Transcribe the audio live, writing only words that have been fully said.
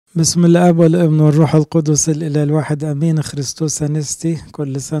بسم الاب والابن والروح القدس الاله الواحد امين. خريستوس انستي،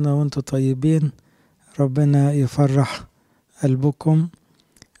 كل سنه وانتم طيبين. ربنا يفرح قلبكم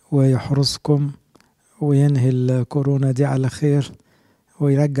ويحرسكم وينهي الكورونا دي على خير،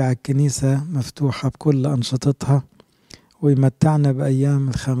 ويرجع الكنيسه مفتوحه بكل انشطتها، ويمتعنا بايام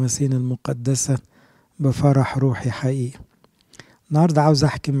الخمسين المقدسه بفرح روحي حقيقي. النهارده عاوز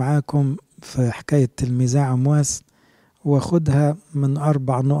احكي معاكم في حكايه تلميذى عمواس، واخدها من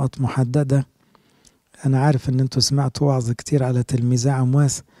 4 نقط محددة. أنا عارف إن أنتوا سمعتوا وعظ كتير على تلميذى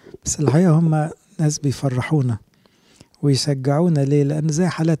عمواس، بس الحقيقة هم ناس بيفرحونا ويشجعونا. ليه؟ لأن زي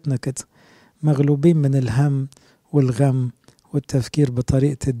حالتنا كده، مغلوبين من الهم والغم والتفكير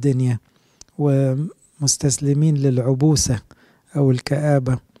بطريقة الدنيا، ومستسلمين للعبوسة أو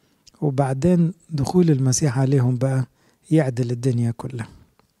الكآبة، وبعدين دخول المسيح عليهم بقى يعدل الدنيا كلها.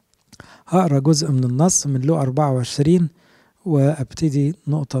 هقرأ جزء من النص من لوقا 24 وابتدي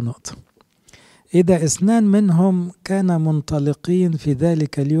نقطة نقطة. إذا 2 منهم كان منطلقين في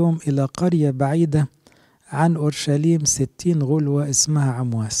ذلك اليوم إلى قرية بعيدة عن أورشليم 60 غلوة اسمها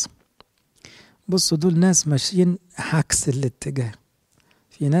عمواس. بصوا، دول ناس ماشيين عكس الاتجاه.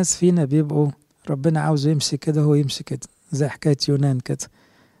 في ناس فينا بيبقوا ربنا عاوزه يمشي كده هو يمشي كده، زي حكاية يونان كده،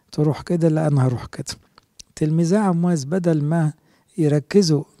 تروح كده لا أنا هروح كده. تلميذى عمواس بدل ما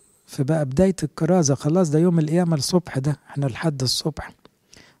يركزوا في بقى بداية الكرازة، خلاص ده يوم القيامة الصبح، ده احنا لحد الصبح،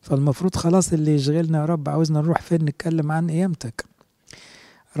 فالمفروض خلاص اللي يشغلنا يا رب عاوزنا نروح فين نتكلم عن قيامتك.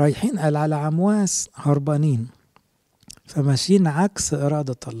 رايحين قال على عمواس هربانين، فماشيين عكس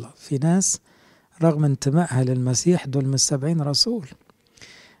إرادة الله. في ناس رغم انتمائها للمسيح، دول من 70 رسول،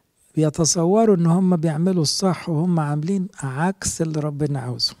 بيتصوروا ان هم بيعملوا الصح وهم عاملين عكس اللي ربنا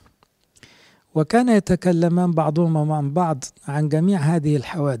عاوزه. وكان يتكلمان بعضهم مع بعض عن جميع هذه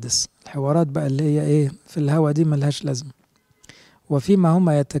الحوادث، الحوارات بقى اللي هي ايه في الهوى دي ملهاش لازمة. وفيما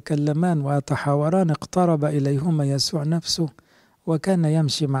هما يتكلمان ويتحاوران اقترب إليهما يسوع نفسه وكان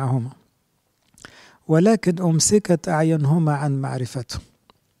يمشي معهما، ولكن أمسكت أعينهما عن معرفته.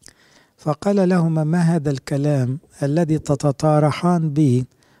 فقال لهما: ما هذا الكلام الذي تتطارحان به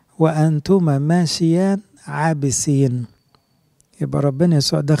وأنتما ماشيان عابسين؟ يبقى ربنا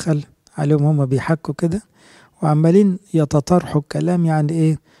يسوع دخل عليهم، هما بيحكوا كده وعمالين يتطرحوا الكلام. يعني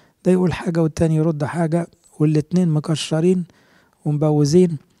ايه؟ ده يقول حاجة والتاني يرد حاجة، والاتنين مكشرين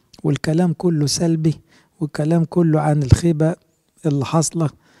ومبوزين، والكلام كله سلبي، والكلام كله عن الخيبة اللي حصله.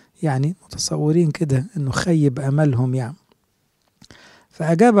 يعني متصورين كده انه خيب املهم يعني.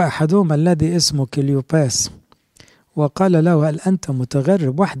 فأجاب أحدهم الذي اسمه كليوباس وقال له: هل أنت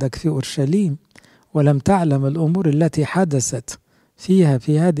متغرب وحدك في أورشليم ولم تعلم الأمور التي حدثت فيها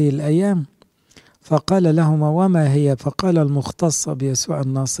في هذه الأيام؟ فقال لهما: وما هي؟ فقال المختص بيسوع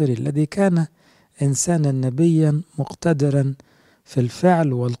الناصري الذي كان إنسانا نبيا مقتدرا في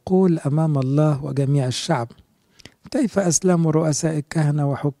الفعل والقول أمام الله وجميع الشعب، كيف أسلموا رؤساء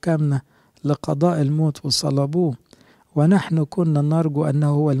الكهنة وحكامنا لقضاء الموت وصلبوه، ونحن كنا نرجو أنه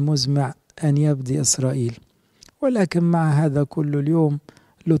هو المزمع أن يبدي إسرائيل. ولكن مع هذا كل اليوم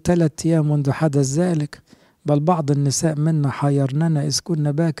له 3 أيام منذ حدث ذلك، بل بعض النساء منا حيرننا إذ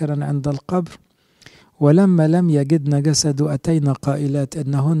كنا باكرا عند القبر، ولما لم يجدنا جسد أتينا قائلات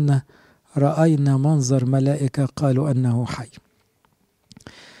إنهن رأينا منظر ملائكة قالوا أنه حي.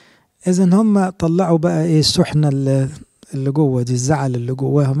 إذن هم طلعوا بقى إيه الشحنة اللي جوه دي، الزعل اللي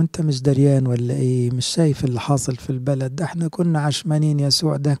جواهم. أنت مش دريان ولا إيه؟ مش شايف اللي حاصل في البلد ده؟ احنا كنا عشمانين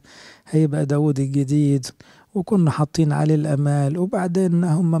يسوع ده هيبقى داود الجديد، وكنا حاطين عليه الأمال، وبعدين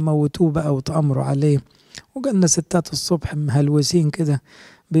هم موتوه بقى وتأمروا عليه. وجالنا ستات الصبح مهلوسين كده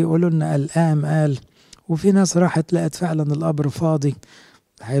بيقولوا لنا القام قال، وفي ناس راحت لقت فعلا القبر فاضي.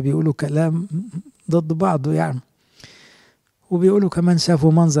 بيقولوا كلام ضد بعضه يعني، وبيقولوا كمان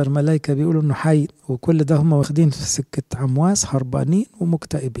شافوا منظر ملايكة بيقولوا انه حي. وكل ده هم واخدين في سكة عمواس هربانين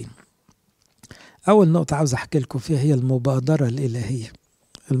ومكتئبين. اول نقطة عاوز احكي لكم فيها هي المبادرة الالهية.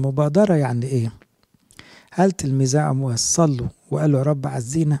 المبادرة يعني ايه؟ هل تلميذى عمواس صلوا وقالوا يا رب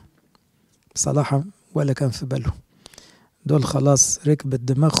عزينا؟ بصراحة ولا كان في بالهم. دول خلاص ركبت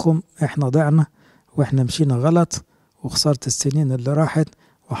دماغهم احنا ضعنا واحنا مشينا غلط وخسرت السنين اللي راحت،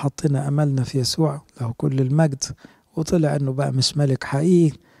 وحطينا املنا في يسوع له كل المجد، وطلع انه بقى مش ملك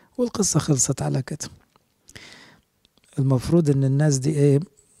حقيقي، والقصة خلصت على كده. المفروض ان الناس دي ايه؟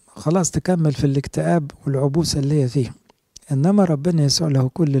 خلاص تكمل في الاكتئاب والعبوسة اللي هي فيه. انما ربنا يسوع له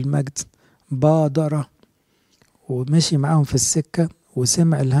كل المجد بادر ومشي معاهم في السكة،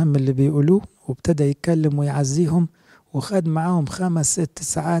 وسمع الهم اللي بيقولوه وابتدى يتكلم ويعزيهم، وخد معاهم 5-6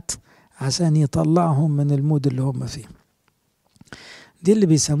 ساعات عشان يطلعهم من المود اللي هم فيه. دي اللي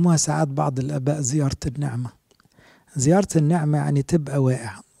بيسموها ساعات بعض الآباء زيارة النعمة. زيارة النعمة يعني تبقى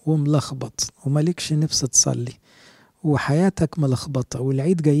واقع وملخبط ومالكش نفس تصلي وحياتك ملخبطة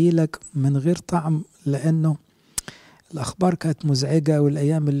والعيد جايلك من غير طعم، لأنه الأخبار كانت مزعجة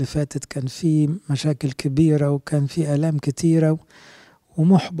والأيام اللي فاتت كان في مشاكل كبيرة وكان في آلام كتيرة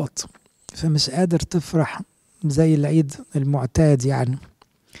ومحبط، فمش قادر تفرح زي العيد المعتاد يعني.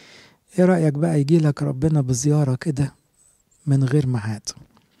 ايه رأيك بقى يجيلك ربنا بزيارة كده من غير ميعاد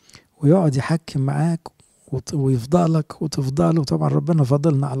ويقعد يحكي معاك ويفضلك وتفضله؟ طبعا ربنا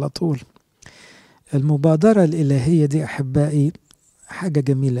فضلنا على طول. المبادرة الإلهية دي أحبائي حاجة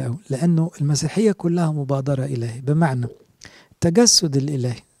جميلة أوي، لأنه المسيحية كلها مبادرة إلهية، بمعنى التجسد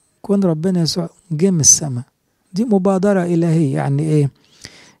الإلهي، كون ربنا يسوع جه من السماء، دي مبادرة إلهية. يعني إيه؟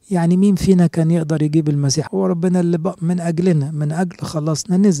 يعني مين فينا كان يقدر يجيب المسيح؟ هو ربنا اللي من أجلنا، من أجل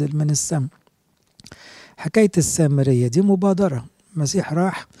خلاصنا نزل من السماء. حكاية السامرية دي مبادرة، المسيح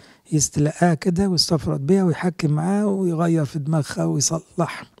راح يستلقاها كده ويستفرد بيها ويحكي معاه ويغير في دماغها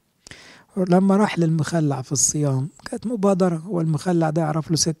ويصلحها. لما راح للمخلع في الصيام كانت مبادرة، هو المخلع ده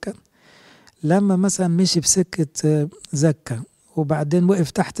يعرف له سكة؟ لما مثلا مشي في سكة زكا وبعدين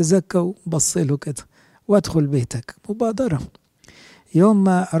وقف تحت زكا وبص له كده وادخل بيتك، مبادرة. يوم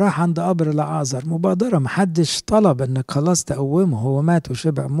ما راح عند قبر لعازر، مبادرة، محدش طلب انك خلاص تقومه، هو مات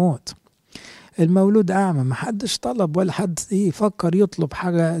وشبع موت. المولود أعمى، محدش طلب ولا حد يفكر يطلب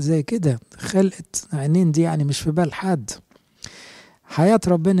حاجة زي كده، خلقة عينين دي يعني مش في بال حد. حياة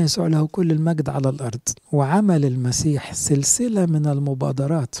ربنا يسوع له كل المجد على الأرض، وعمل المسيح سلسلة من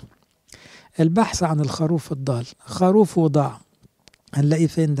المبادرات. البحث عن الخروف الضال، خروف وضاع، هنلاقيه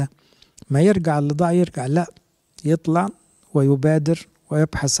فين ده؟ ما يرجع اللي ضاع يرجع، لا، يطلع ويبادر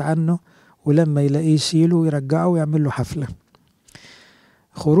ويبحث عنه، ولما يلاقيه يشيله ويرجعه ويعمل له حفلة.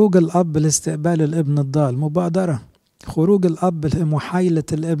 خروج الأب لاستقبال الابن الضال، مبادرة. خروج الأب لمحايلة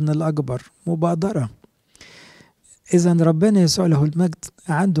الابن الأكبر، مبادرة. إذا ربنا يسوع له المجد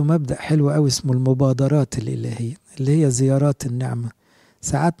عنده مبدأ حلو أوي اسمه المبادرات الإلهية، اللي هي زيارات النعمة.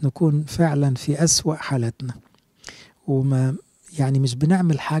 ساعات نكون فعلا في أسوأ حالتنا وما يعني مش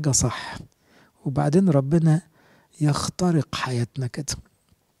بنعمل حاجة صح، وبعدين ربنا يخترق حياتنا كده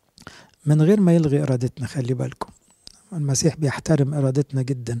من غير ما يلغي إرادتنا. خلي بالكم المسيح بيحترم إرادتنا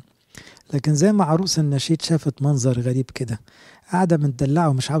جدا، لكن زي ما عروس النشيد شافت منظر غريب كده، قاعدة متدلعة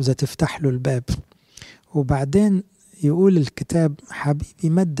ومش عاوزة تفتح له الباب، وبعدين يقول الكتاب حبيبي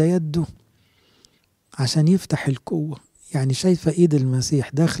مد يده عشان يفتح القوة، يعني شايفة ايد المسيح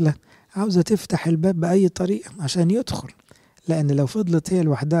داخلة عاوزة تفتح الباب بأي طريقة عشان يدخل، لأن لو فضلت هي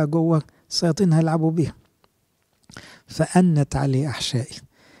لوحدها جوه الشياطين هيلعبوا بيها. فأنت عليه أحشائي،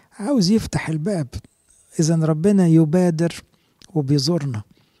 عاوز يفتح الباب. إذا ربنا يبادر وبيزورنا،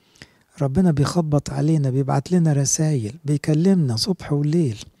 ربنا بيخبط علينا، بيبعت لنا رسائل، بيكلمنا صبح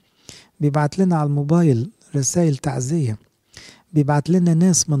وليل، بيبعت لنا على الموبايل رسائل تعزية، بيبعت لنا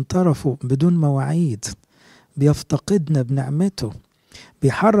ناس من طرفه بدون مواعيد، بيفتقدنا بنعمته،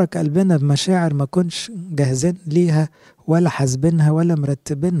 بيحرك قلبنا بمشاعر ما كنش جاهزين ليها ولا حاسبينها ولا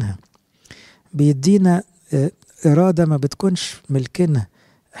مرتبينها، بيدينا إرادة ما بتكونش ملكنا،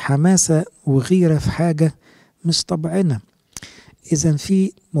 حماسة وغيرة في حاجة مش طبعنا. إذن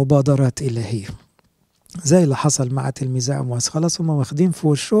في مبادرات إلهية زي اللي حصل مع تلميذى عمواس، خلاص هم واخدين في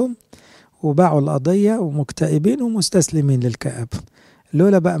وشهم وباعوا القضية ومكتئبين ومستسلمين للكآب،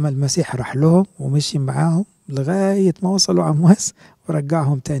 لولا بقى ما المسيح راح لهم ومشي معاهم لغاية ما وصلوا عمواس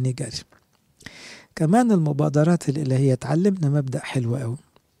ورجعهم تاني جري. كمان المبادرات الإلهية تعلمنا مبدأ حلو قوي،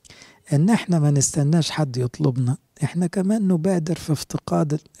 ان احنا ما نستناش حد يطلبنا، احنا كمان نبادر في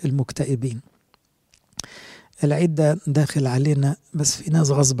افتقاد المكتئبين. العيد ده داخل علينا، بس في ناس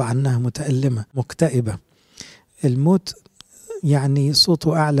غصب عنها متألمة مكتئبة، الموت يعني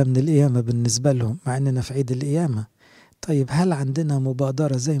صوته أعلى من القيامة بالنسبة لهم، مع أننا في عيد القيامة. طيب هل عندنا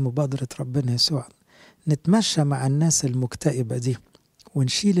مبادرة زي مبادرة ربنا يسوع نتمشى مع الناس المكتئبة دي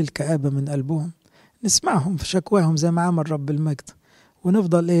ونشيل الكآبة من قلبهم، نسمعهم في شكواهم زي ما عمل رب المجد،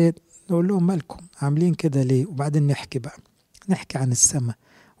 ونفضل نقول لهم مالكم عاملين كده ليه؟ وبعدين نحكي بقى، نحكي عن السماء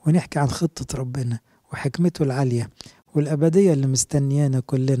ونحكي عن خطة ربنا وحكمته العالية والأبدية اللي مستنيانا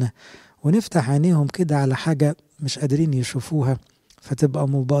كلنا، ونفتح عينيهم كده على حاجة مش قادرين يشوفوها، فتبقى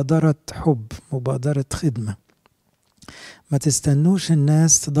مبادرة حب، مبادرة خدمة. ما تستنوش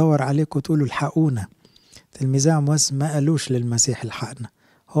الناس تدور عليكم وتقولوا الحقونا. تلميذى عمواس ما قالوش للمسيح الحقنا،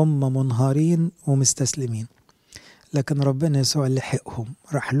 هم منهارين ومستسلمين، لكن ربنا يسوع لحقهم،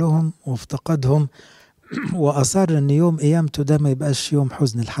 راح لهم وافتقدهم وأصر ان يوم قيامته ده ما يبقاش يوم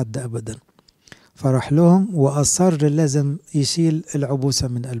حزن لحد أبدا، فراح لهم وأصر لازم يشيل العبوسة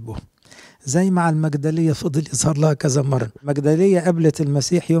من قلبهم. زي مع المجدلية فضل يصار لها كذا مرة، المجدلية قابلت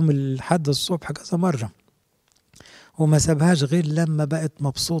المسيح يوم الحد الصبح كذا مرة، وما سابهاش غير لما بقت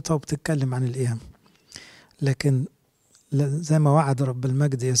مبسوطة وبتتكلم عن القيامة. لكن زي ما وعد رب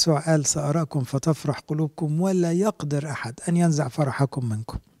المجد يسوع قال سأراكم فتفرح قلوبكم ولا يقدر أحد أن ينزع فرحكم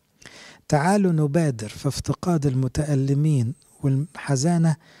منكم. تعالوا نبادر في افتقاد المتألمين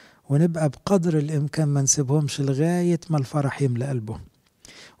والحزانة، ونبقى بقدر الإمكان ما نسيبهمش لغاية ما الفرح يملأ قلبه.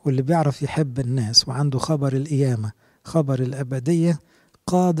 واللي بيعرف يحب الناس وعنده خبر القيامة، خبر الأبدية،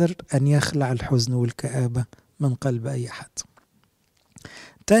 قادر أن يخلع الحزن والكآبة من قلب أي حد.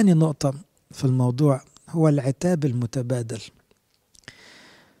 تاني نقطة في الموضوع هو العتاب المتبادل.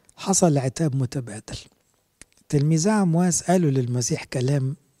 حصل عتاب متبادل. تلميذى عمواس قالوا للمسيح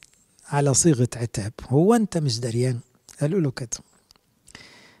كلام على صيغة عتاب. هو أنت مش دريان؟ قالوا له كده.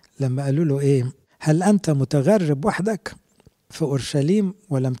 لما قالوا له إيه؟ هل أنت متغرب وحدك في أورشليم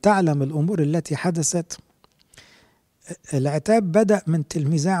ولم تعلم الأمور التي حدثت؟ العتاب بدأ من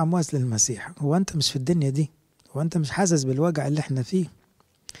تلميذى عمواس للمسيح. هو أنت مش في الدنيا دي؟ هو أنت مش حاسس بالوجع اللي احنا فيه؟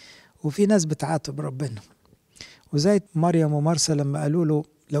 وفي ناس بتعاتب ربنا، وزي مريم ومرسى لما قالوا له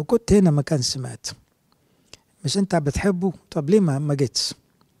لو كنت هنا ما كانش مات. مش انت بتحبه؟ طب ليه ما جيتش؟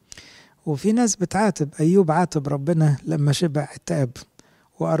 وفي ناس بتعاتب. أيوب عاتب ربنا لما شبع عتاب،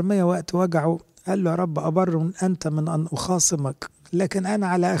 وأرميا وقت وجعه قال له يا رب أبر أنت من أن أخاصمك، لكن أنا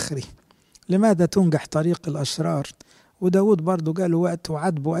على آخري، لماذا تنجح طريق الأشرار؟ وداود برضو قال له وقت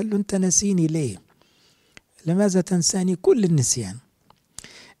وعاتبه قال له أنت نسيني ليه؟ لماذا تنساني كل النسيان؟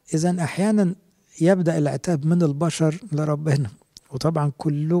 إذن أحيانا يبدأ العتاب من البشر لربنا، وطبعا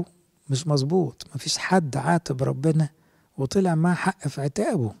كله مش مظبوط. مفيش حد عاتب ربنا وطلع معاه حق في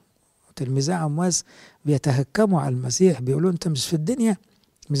عتابه. تلميذى عمواس بيتهكموا على المسيح، بيقولوا أنت مش في الدنيا؟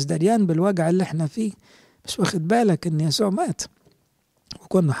 مش دريان بالوجع اللي احنا فيه؟ مش واخد بالك ان يسوع مات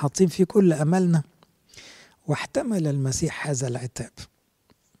وكنا حاطين فيه كل أملنا؟ واحتمل المسيح هذا العتاب.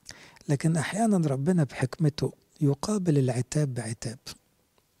 لكن أحيانا ربنا بحكمته يقابل العتاب بعتاب.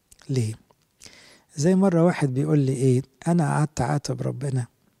 ليه؟ زي مرة واحد بيقول لي ايه، أنا قعدت عاتب ربنا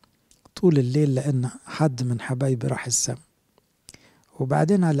طول الليل لأن حد من حبايبي راح السما،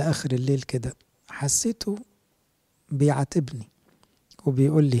 وبعدين على آخر الليل كده حسيته بيعاتبني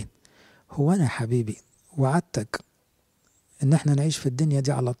وبيقول لي هو أنا حبيبي وعدتك إن احنا نعيش في الدنيا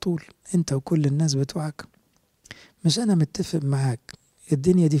دي على طول أنت وكل الناس بتوعك؟ مش أنا متفق معاك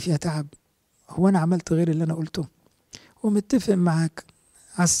الدنيا دي فيها تعب؟ هو أنا عملت غير اللي أنا قلته؟ ومتفق معاك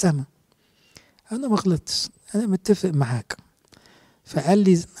على السما، أنا ما غلطتش، أنا متفق معاك. فقال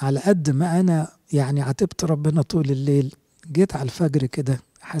لي على قد ما أنا يعني عاتبت ربنا طول الليل، جيت على الفجر كده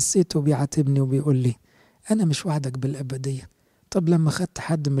حسيته بيعاتبني وبيقول لي أنا مش وعدك بالأبدية. طب لما خدت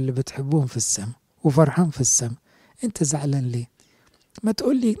حد من اللي بتحبهم في السما وفرحان في السما أنت زعلان ليه؟ ما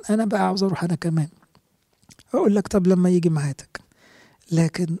تقول لي أنا بقى عاوز أروح أنا كمان، أقول لك طب لما يجي معاتك.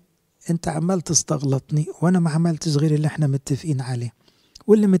 لكن أنت عمال تستغلطني وأنا ما عملتش غير اللي احنا متفقين عليه،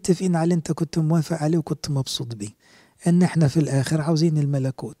 واللي متفقين عليه أنت كنت موافق عليه وكنت مبسوط بيه، إن احنا في الآخر عاوزين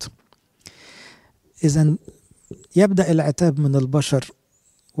الملكوت. إذن يبدأ العتاب من البشر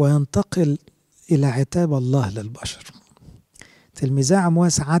وينتقل إلى عتاب الله للبشر. تلميذى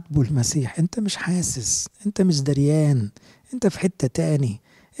عمواس عاتبوا المسيح، أنت مش حاسس، أنت مش دريان، أنت في حتة تاني،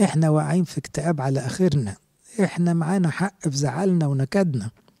 إحنا واقعين في اكتئاب على آخرنا، إحنا معانا حق في زعلنا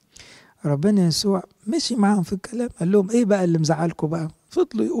ونكدنا. ربنا يسوع مشي معاهم في الكلام، قال لهم إيه بقى اللي مزعلكم بقى؟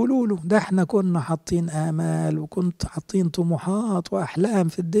 فضلوا يقولوا له ده إحنا كنا حاطين آمال وكنت حاطين طموحات وأحلام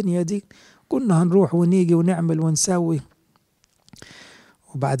في الدنيا دي، كنا هنروح ونيجي ونعمل ونسوي.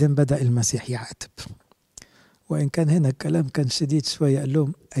 وبعدين بدأ المسيح يعاتب، وإن كان هنا الكلام كان شديد شوية. قال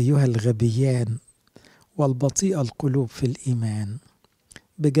لهم أيها الغبيان والبطيء القلوب في الإيمان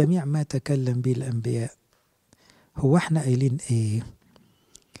بجميع ما تكلم به الأنبياء. هو احنا قايلين ايه؟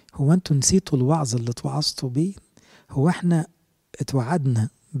 هو انتوا نسيتوا الوعظ اللي اتوعظتوا بيه؟ هو احنا اتوعدنا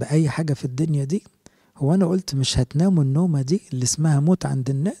بأي حاجة في الدنيا دي؟ هو أنا قلت مش هتناموا النومة دي اللي اسمها موت عند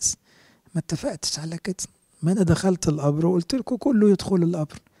الناس؟ ما اتفقتش على كده. ما أنا دخلت القبر وقلت لكم كله يدخل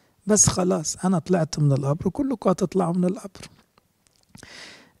القبر، بس خلاص أنا طلعت من القبر كلكم هتطلعوا من القبر.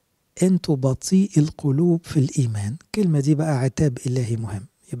 انتوا بطيء القلوب في الإيمان. كلمة دي بقى عتاب إلهي مهم.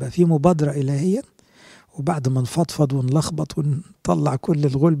 يبقى في مبادرة إلهية، وبعد ما نفضفض ونلخبط ونطلع كل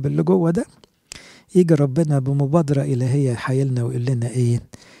الغلب اللي جوه ده، يجي ربنا بمبادرة إلهية يحايلنا ويقول لنا إيه؟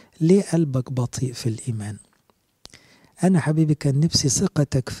 ليه قلبك بطيء في الإيمان؟ أنا حبيبي كان نفسي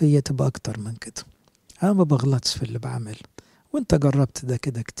ثقتك فيا تبقى أكتر من كده. أنا ما بغلطش في اللي بعمله، وانت جربت ده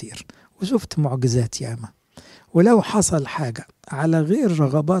كده كتير وشفت معجزات ياما، ولو حصل حاجة على غير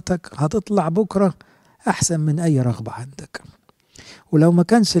رغباتك هتطلع بكرة أحسن من أي رغبة عندك. ولو ما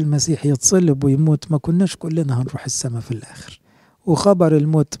كانش المسيح يتصلب ويموت ما كناش كلنا هنروح السماء في الآخر. وخبر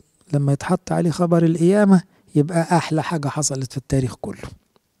الموت لما يتحط عليه خبر القيامة يبقى أحلى حاجة حصلت في التاريخ كله.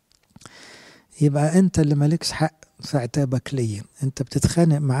 يبقى أنت اللي مالكش حق في عتابك ليه. أنت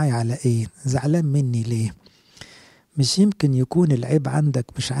بتتخانق معايا على إيه؟ زعلان مني ليه؟ مش يمكن يكون العيب عندك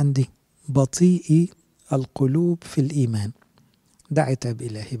مش عندي؟ بطيئي القلوب في الإيمان، ده عتاب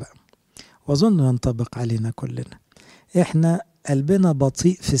إلهي بقى، وأظن ينطبق علينا كلنا. إحنا قلبنا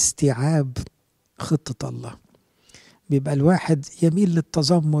بطيء في استيعاب خطة الله. بيبقى الواحد يميل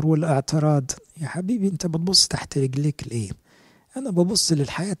للتذمر والاعتراض. يا حبيبي أنت بتبص تحت رجليك ليه؟ أنا ببص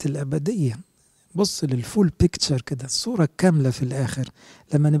للحياة الأبدية، بص للفول بيكتشر كده، الصورة الكاملة في الآخر.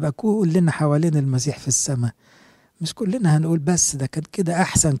 لما نبقى كلنا حوالين المسيح في السماء، مش كلنا هنقول بس ده كان كده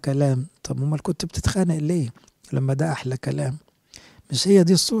أحسن كلام. طب امال كنت بتتخانق ليه لما ده أحلى كلام؟ مش هي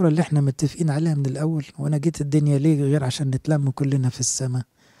دي الصورة اللي احنا متفقين عليها من الأول؟ وانا جيت الدنيا ليه غير عشان نتلم كلنا في السماء؟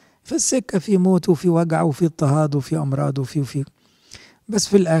 في السكة في موت وفي وجع وفي اضطهاد وفي أمراض وفي بس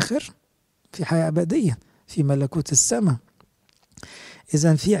في الآخر في حياة أبدية في ملكوت السماء.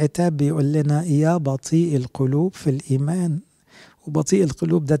 إذا في عتاب بيقول لنا يا بطيء القلوب في الإيمان. وبطيء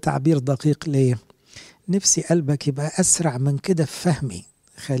القلوب ده تعبير دقيق ليه؟ نفسي قلبك يبقى أسرع من كده في فهمي.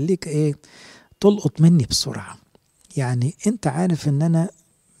 خليك تلقط مني بسرعة. يعني أنت عارف أن أنا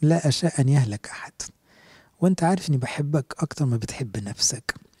لا أشاء أن يهلك أحد، وأنت عارف أني بحبك أكتر ما بتحب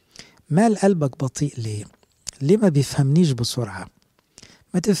نفسك. مال قلبك بطيء ليه؟ ليه ما بيفهمنيش بسرعة؟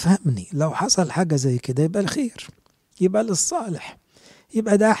 ما تفهمني. لو حصل حاجة زي كده يبقى الخير، يبقى للصالح،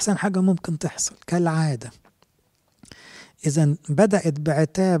 يبقى ده أحسن حاجة ممكن تحصل كالعادة. إذن بدأت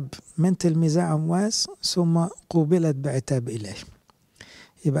بعتاب من تلميذى عمواس ثم قوبلت بعتاب إلهي.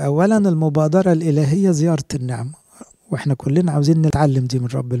 يبقى أولا المبادرة الإلهية زيارة النعمة، وإحنا كلنا عاوزين نتعلم دي من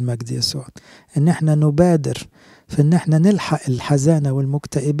رب المجد يسوع، إن إحنا نبادر في إن إحنا نلحق الحزانة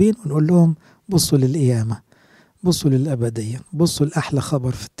والمكتئبين ونقول لهم بصوا للقيامة، بصوا للأبدية، بصوا لأحلى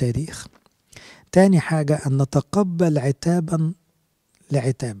خبر في التاريخ. تاني حاجة أن نتقبل عتابا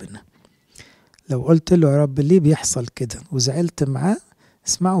لعتابنا. لو قلت له يا رب ليه بيحصل كده وزعلت معاه،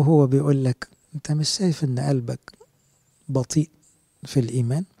 اسمعه هو بيقول لك انت مش شايف ان قلبك بطيء في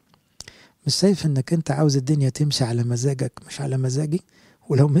الإيمان؟ مش شايف انك انت عاوز الدنيا تمشي على مزاجك مش على مزاجي؟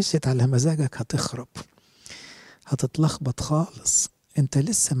 ولو مشيت على مزاجك هتخرب، هتتلخبط خالص. انت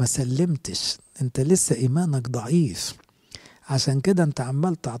لسه ما سلمتش، انت لسه إيمانك ضعيف، عشان كده انت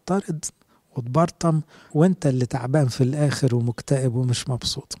عمال تعترض وتبرطم وانت اللي تعبان في الآخر ومكتئب ومش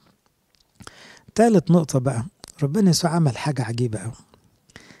مبسوط. تالت نقطة بقى، ربنا يسوع عمل حاجة عجيبة قوي،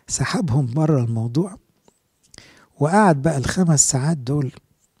 سحبهم بره الموضوع وقعد بقى ال5 ساعات دول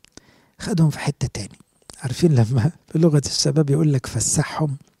خدهم في حتة تاني. عارفين لما في لغة الشباب يقول لك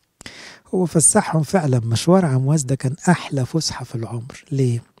فسحهم؟ هو فسحهم فعلا. مشوار عمواس ده كان أحلى فسحة في العمر.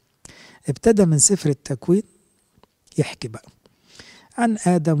 ليه؟ ابتدى من سفر التكوين يحكي بقى عن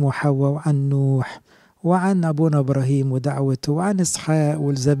آدم وحواء وعن نوح وعن أبونا إبراهيم ودعوته وعن إسحاق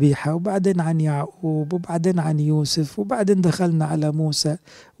والذبيحة، وبعدين عن يعقوب، وبعدين عن يوسف، وبعدين دخلنا على موسى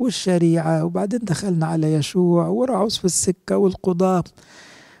والشريعة، وبعدين دخلنا على يشوع ورعوس في السكة والقضاء.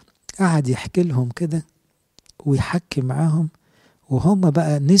 قعد يحكي لهم كده ويحكي معاهم، وهم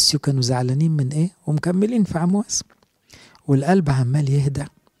بقى نسيوا كانوا زعلانين من ايه ومكملين في عمواس، والقلب عمال يهدى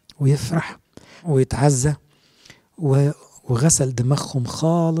ويفرح ويتعزى، وغسل دماغهم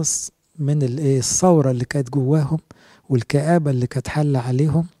خالص من الثورة اللي كانت جواهم والكآبة اللي كانت حل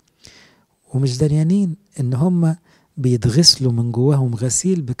عليهم، ومش دانيانين ان هم بيتغسلوا من جواهم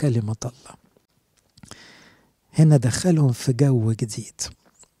غسيل بكلمة الله. هنا دخلهم في جو جديد،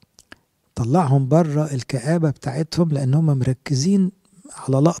 طلعهم بره الكآبة بتاعتهم، لأنهم مركزين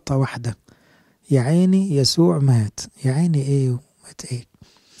على لقطة واحدة، يا عيني يسوع مات، يا عيني ايه مات ايه،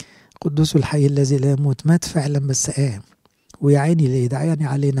 قدوس الحي الذي لا يموت، مات فعلا بس قام، ويا عيني ليه ده عيني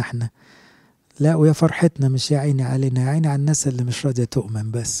علينا احنا، لا ويا فرحتنا مش يا عيني علينا، يا عيني على الناس اللي مش راضية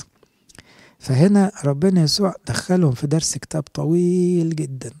تؤمن بس. فهنا ربنا يسوع دخلهم في درس كتاب طويل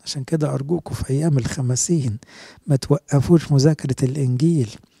جدا. عشان كده أرجوكم في أيام ال50 ما توقفوش مذاكرة الإنجيل.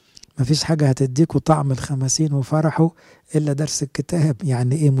 ما فيش حاجة هتديكوا طعم ال50 وفرحوا إلا درس الكتاب.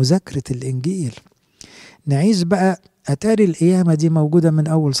 يعني إيه؟ مذاكرة الإنجيل. نعيش بقى أتاري القيامة دي موجودة من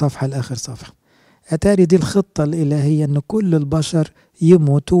أول صفحة لآخر صفحة. أتاري دي الخطة الإلهية أن كل البشر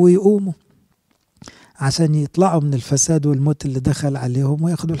يموتوا ويقوموا عشان يطلعوا من الفساد والموت اللي دخل عليهم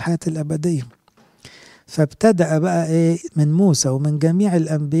وياخدوا الحياة الأبدية. فابتدأ بقى من موسى ومن جميع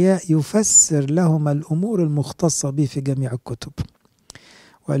الأنبياء يفسر لهم الأمور المختصة به في جميع الكتب،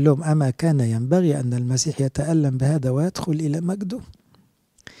 وقال لهم أما كان ينبغي أن المسيح يتألم بهذا ويدخل إلى مجده.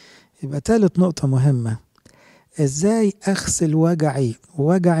 يبقى ثالث نقطة مهمة، إزاي أغسل وجعي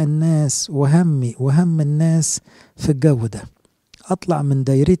ووجع الناس وهمي وهم الناس في الجو ده، أطلع من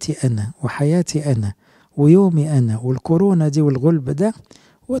دايرتي أنا وحياتي أنا ويومي أنا والكورونا دي والغلب ده،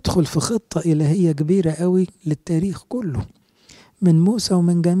 وادخل في خطة إلهية كبيرة قوي للتاريخ كله، من موسى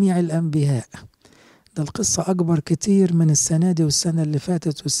ومن جميع الأنبياء. ده القصة أكبر كتير من السنة دي والسنة اللي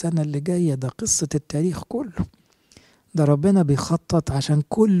فاتت والسنة اللي جاية، ده قصة التاريخ كله. ده ربنا بيخطط عشان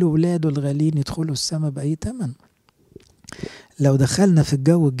كل ولاده الغالين يدخلوا السماء بأي تمن. لو دخلنا في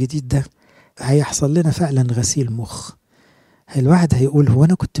الجو الجديد ده هيحصل لنا فعلا غسيل مخ. الواحد هيقول هو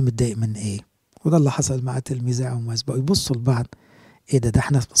أنا كنت متضايق من إيه؟ وده اللي حصل مع تلميذى عمواس. بقوا يبصوا لبعض، إيه ده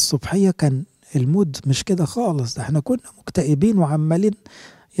احنا في الصبحية كان المود مش كده خالص، ده احنا كنا مكتئبين وعمالين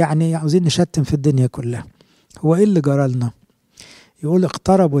يعني عاوزين نشتم في الدنيا كلها. هو إيه اللي جرالنا؟ يقول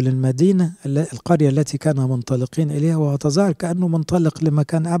اقتربوا للمدينة القرية التي كانوا منطلقين إليها، وتظاهر كأنه منطلق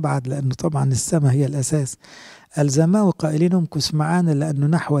لمكان أبعد، لأنه طبعا السماء هي الأساس. ألزماه قائلين امكث معنا لأنه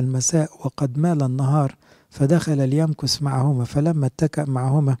نحو المساء وقد مال النهار، فدخل ليمكث معهما، فلما اتكأ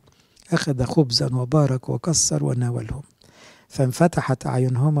معهما أخذ خبزا وبارك وكسر وناولهم، فانفتحت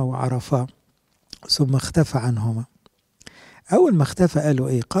أعينهما وعرفا، ثم اختفى عنهما. أول ما اختفى قالوا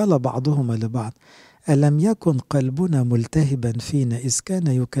إيه؟ قال بعضهما لبعض ألم يكن قلبنا ملتهبا فينا إذ كان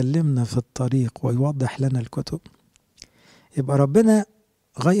يكلمنا في الطريق ويوضح لنا الكتب؟ يبقى ربنا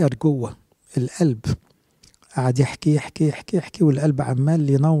غير جوه القلب، قعد يحكي يحكي يحكي يحكي، والقلب عمال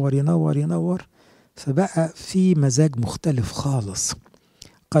ينور ينور ينور، فبقى في مزاج مختلف خالص.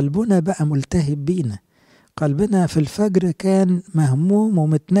 قلبنا بقى ملتهب بينا. قلبنا في الفجر كان مهموم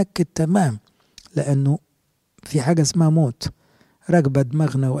ومتنكد تمام، لأنه في حاجة اسمها موت راكبة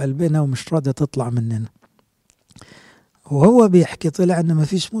دماغنا وقلبنا ومش راضية تطلع مننا. وهو بيحكي طلع ان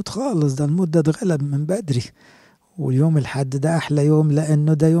مفيش موت خالص، ده الموت ده اتغلب من بدري، واليوم الحد ده احلى يوم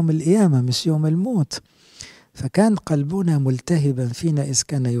لانه ده يوم القيامة مش يوم الموت. فكان قلبنا ملتهبا فينا إذ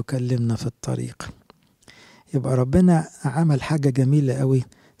كان يكلمنا في الطريق. يبقى ربنا عمل حاجة جميلة قوي،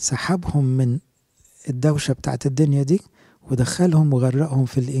 سحبهم من الدوشة بتاعت الدنيا دي ودخلهم وغرقهم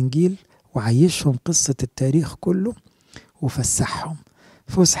في الإنجيل وعيشهم قصة التاريخ كله وفسحهم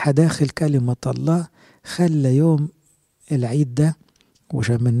فسحة داخل كلمة الله. خلى يوم العيد ده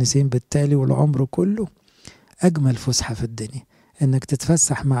وشم النسيم بالتالي والعمر كله أجمل فسحة في الدنيا، إنك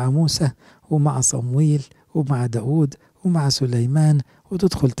تتفسح مع موسى ومع صمويل ومع داود ومع سليمان،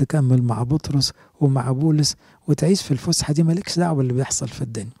 وتدخل تكمل مع بطرس ومع بولس وتعيش في الفسحة دي، مالكش دعوة باللي بيحصل في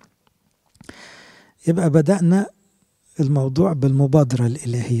الدنيا. يبقى بدأنا الموضوع بالمبادرة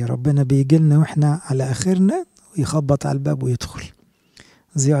الإلهية، ربنا بيجيلنا وإحنا على آخرنا ويخبط على الباب ويدخل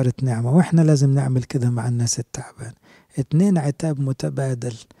زيارة نعمة، وإحنا لازم نعمل كده مع الناس التعبان. 2 عتاب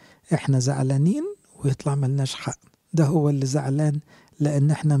متبادل، إحنا زعلانين ويطلع ملناش حق، ده هو اللي زعلان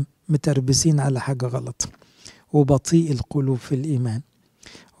لأن إحنا متربسين على حاجة غلط وبطيء القلوب في الإيمان.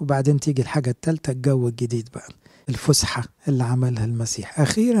 وبعدين تيجي الحاجة الثالثة، الجو الجديد بقى، الفسحة اللي عملها المسيح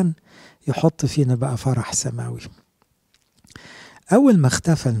أخيرا يحط فينا بقى فرح سماوي. أول ما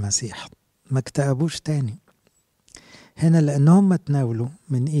اختفى المسيح ما اكتئبوش تاني هنا، لأنهم تناولوا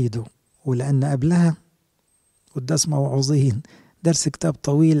من إيده، ولأن قبلها قداس موعظين درس كتاب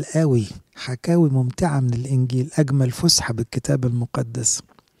طويل قوي، حكاوي ممتعة من الإنجيل، أجمل فسحة بالكتاب المقدس.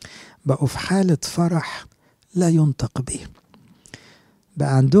 بقوا في حالة فرح لا ينطق به،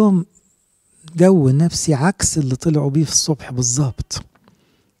 بقى عندهم جو نفسي عكس اللي طلعوا بيه في الصبح بالظبط،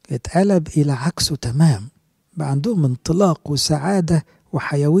 اتقلب إلى عكسه تمام. بقى عندهم انطلاق وسعادة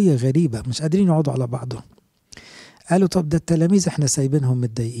وحيوية غريبة، مش قادرين يقعدوا على بعضهم. قالوا طب ده التلاميذ احنا سايبينهم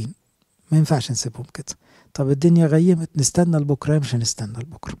متضايقين، ما ينفعش نسيبهم كده. طب الدنيا غيمت، نستنى لبكره؟ مش هنستنى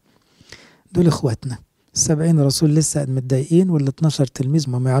لبكره، دول اخواتنا 70 رسول لسه متضايقين، وال12 تلميذ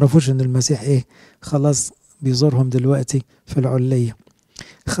ما يعرفوش ان المسيح ايه، خلاص بيزورهم دلوقتي في العلية.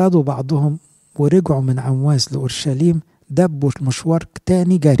 خدوا بعضهم ورجعوا من عمواس لأورشليم، دبوا مشوار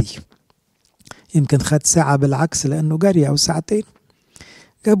تاني جري، يمكن خد ساعة بالعكس لأنه جري أو ساعتين.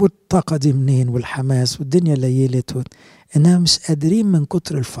 جابوا الطاقة دي منين والحماس والدنيا ليلت، إنها مش قادرين من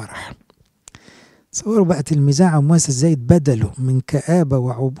كتر الفرح. صوروا بقى تلميذى عمواس ازاي اتبدلوا من كآبة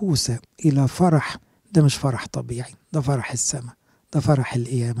وعبوسة إلى فرح. ده مش فرح طبيعي، ده فرح السماء، ده فرح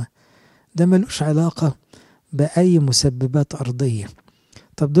القيامة، ده ملوش علاقة بأي مسببات أرضية.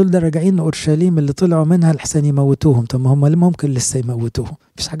 طب دول ده راجعين أورشليم اللي طلعوا منها لحسن يموتوهم، طب ما هم ممكن لسه يموتوهم،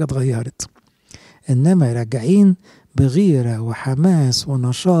 مفيش حاجة اتغيرت، إنما راجعين بغيرة وحماس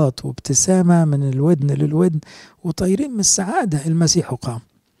ونشاط وابتسامة من الودن للودن، وطايرين من السعادة. المسيح قام،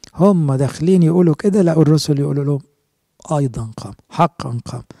 هم داخلين يقولوا كده، لقوا الرسل يقولوا لهم أيضا قام، حقا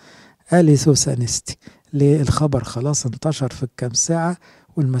قام. أليسوس أنستي، ليه؟ الخبر خلاص انتشر في الكام ساعة،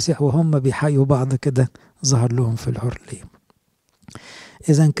 والمسيح وهم بيحيوا بعض كده ظهر لهم في العرلية.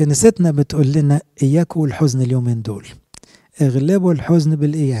 إذا كنيستنا بتقول لنا إياكوا الحزن اليومين دول، اغلبوا الحزن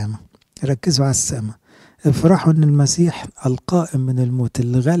بالقيامة، ركزوا على السماء، افرحوا ان المسيح القائم من الموت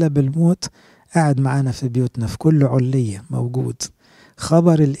اللي غلب الموت قاعد معانا في بيوتنا في كل علية موجود.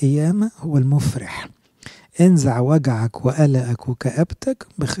 خبر القيامة هو المفرح. انزع وجعك وقلقك وكآبتك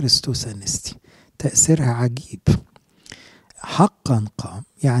بخريستوس أنستي. تأثيرها عجيب. حقا قام،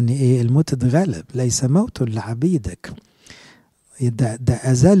 يعني ايه؟ الموت اتغلب، ليس موت لعبيدك. ده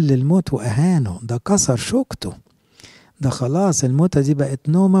أذل الموت وأهانه، ده كسر شوكته، ده خلاص الموتة دي بقت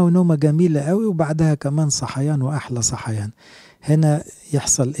نومة، ونومة جميلة قوي، وبعدها كمان صحيان وأحلى صحيان. هنا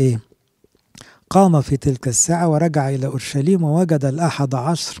يحصل ايه؟ قام في تلك الساعة ورجع إلى أورشليم ووجد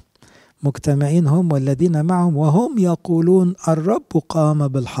 11 مجتمعين هم والذين معهم وهم يقولون الرب قام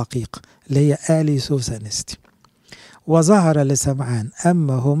بالحقيقة، اللي هي آليسوس أنستي. وظهر لسمعان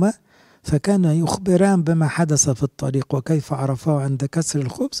أما هما فكانوا يخبران بما حدث في الطريق وكيف عرفاه عند كسر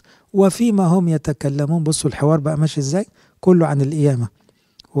الخبز وفيما هم يتكلمون. بصوا الحوار بقى ماشي ازاي، كله عن القيامة،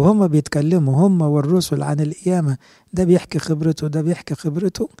 وهم بيتكلموا هم والرسل عن القيامة، ده بيحكي خبرته ده بيحكي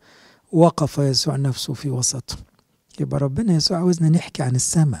خبرته. وقف يسوع نفسه في وسطه. يبقى ربنا يسوع عاوزنا نحكي عن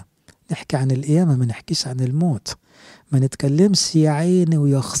السماء، نحكي عن القيامة، ما نحكيش عن الموت. ما نتكلمش يا عيني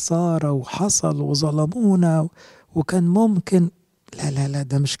ويا خسارة وحصل وظلمونا وكان ممكن. لا لا لا،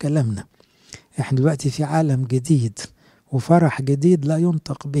 ده مش كلامنا. احنا دلوقتي في عالم جديد وفرح جديد لا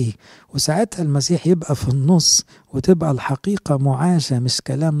ينطق به، وساعتها المسيح يبقى في النص وتبقى الحقيقة معاشة، مش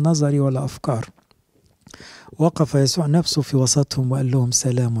كلام نظري ولا أفكار. وقف يسوع نفسه في وسطهم وقال لهم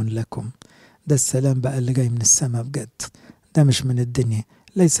سلام لكم. ده السلام بقى اللي جاي من السماء بجد، ده مش من الدنيا.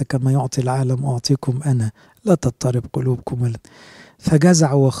 ليس كما يعطي العالم أعطيكم أنا، لا تضطرب قلوبكم.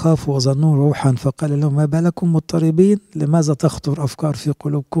 فجزعوا وخافوا وظنوا روحا، فقال لهم ما بالكم مضطربين، لماذا تخطر أفكار في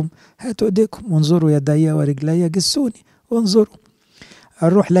قلوبكم؟ هاتوا ايديكم وانظروا يدي ورجلي، جسوني وانظروا.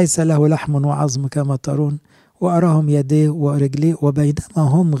 الروح ليس له لحم وعظم كما ترون، وأراهم يديه ورجليه وبينما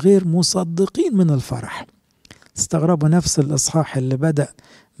هم غير مصدقين من الفرح. استغربوا نفس الإصحاح اللي بدأ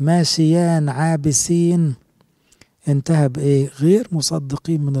ماشيان عابسين، انتهى بإيه؟ غير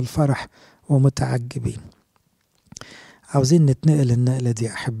مصدقين من الفرح ومتعجبين. عاوزين نتنقل النقلة دي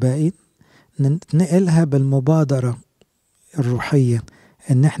أحبائي، نتنقلها بالمبادرة الروحية،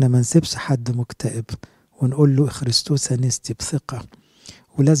 إن احنا ما نسيبش حد مكتئب ونقول له خريستوس أنستي بثقة،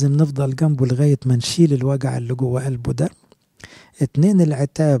 ولازم نفضل جنبه لغاية ما نشيل الوجع اللي جوه قلبه ده. 2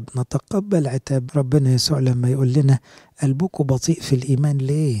 العتاب، نتقبل عتاب ربنا يسوع لما يقول لنا قلبكم بطيء في الإيمان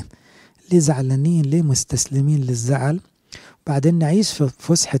ليه زعلانين، ليه مستسلمين للزعل. بعدين نعيش في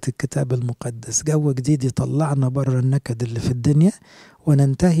فسحة الكتاب المقدس، جو جديد يطلعنا بره النكد اللي في الدنيا،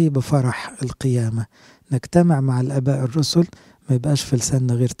 وننتهي بفرح القيامة. نجتمع مع الآباء الرسل، ما يبقاش في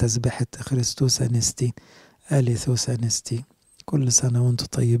لساننا غير تسبيحة خريستوس أنستي آليثوس أنستي. كل سنة وانتم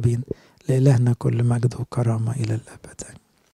طيبين. لإلهنا كل مجد وكرامة إلى الأبد.